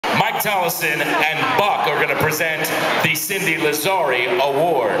Mike Tallison and Buck are going to present the Cindi Lazarri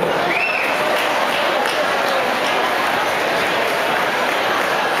Award.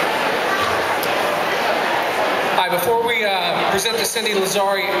 Hi, before we present the Cindi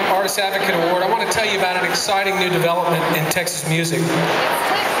Lazarri Artist Advocate Award, I want to tell you about an exciting new development in Texas music.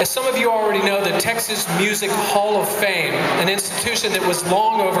 As some of you already know, the Texas Music Hall of Fame, an institution that was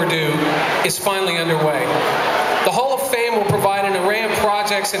long overdue, is finally underway. The Hall of Fame will provide an array of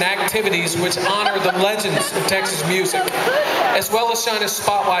projects and activities which honor the legends of Texas music, as well as shine a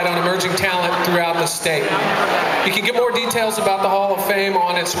spotlight on emerging talent throughout the state. You can get more details about the Hall of Fame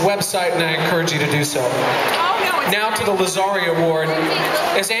on its website, and I encourage you to do so. Now to the Lazarri Award.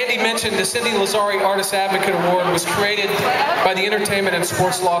 As Andy mentioned, the Cindi Lazarri Artist Advocate Award was created by the Entertainment and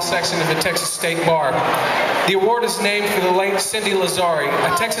Sports Law section of the Texas State Bar. The award is named for the late Cindi Lazarri,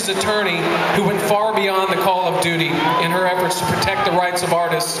 a Texas attorney who went far beyond the call of duty in her efforts to protect the rights of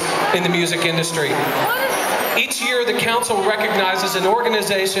artists in the music industry. Each year, the council recognizes an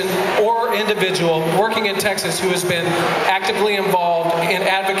organization or individual working in Texas who has been actively involved in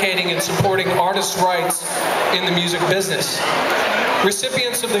advocating and supporting artists' rights in the music business.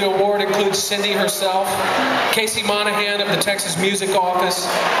 Recipients of the award include Cindi herself, Casey Monahan of the Texas Music Office,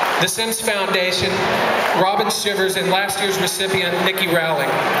 the Sims Foundation, Robin Shivers, and last year's recipient, Nikki Rowling.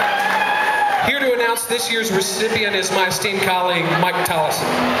 Here to announce this year's recipient is my esteemed colleague, Mike Tallison.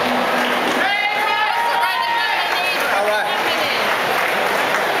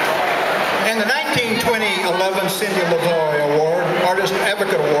 And the 1920-11 Cindi Lazarri Award, Artist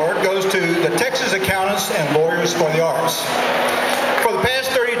Advocate Award, goes to the Texas Accountants and Lawyers for the Arts. For the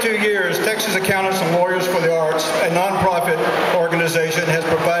past 32 years, Texas Accountants and Lawyers for the Arts, a nonprofit organization, has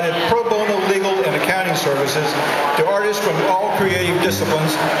provided pro bono legal and accounting services to artists from all creative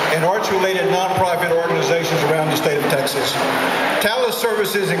disciplines and arts-related nonprofit organizations around the state of Texas. TALA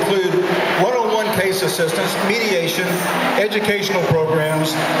services include one-on-one case assistance, mediation, educational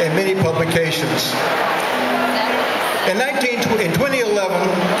programs, and many publications. In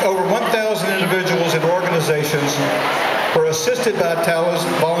 2011, over 1,000 individuals and organizations were assisted by TALA's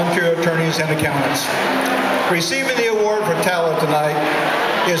volunteer attorneys and accountants. Receiving the award for TALA tonight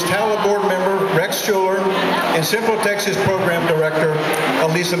is TALA board member Rex Schuler and Central Texas Program Director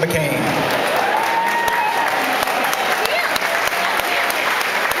Elisa McCain.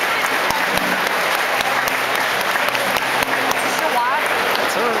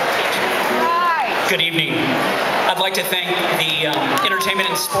 Good evening. I'd like to thank the Entertainment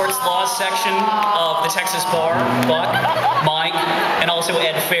and Sports Law section of the Texas Bar, Buck, Mike, and also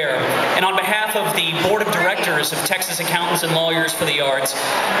Ed Fair. And on behalf of the Board of Directors of Texas Accountants and Lawyers for the Arts,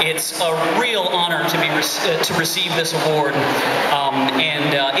 it's a real honor to receive this award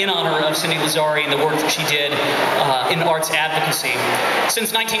in honor of Cindi Lazarri and the work that she did in arts advocacy.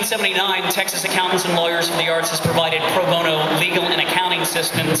 Since 1979, Texas Accountants and Lawyers for the Arts has provided pro bono legal and accounting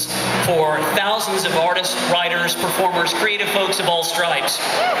assistance for thousands of artists, writers, performers, creative folks of all stripes.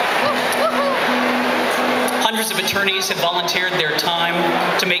 Hundreds of attorneys have volunteered their time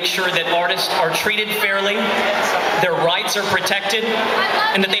to make sure that artists are treated fairly, their rights are protected,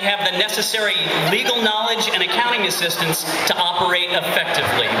 and that they have the necessary legal knowledge and accounting assistance to operate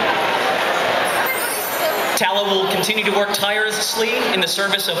effectively. TALA will continue to work tirelessly in the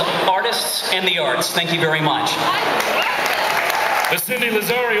service of artists and the arts. Thank you very much. The Cindi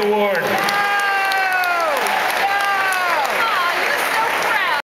Lazarri Award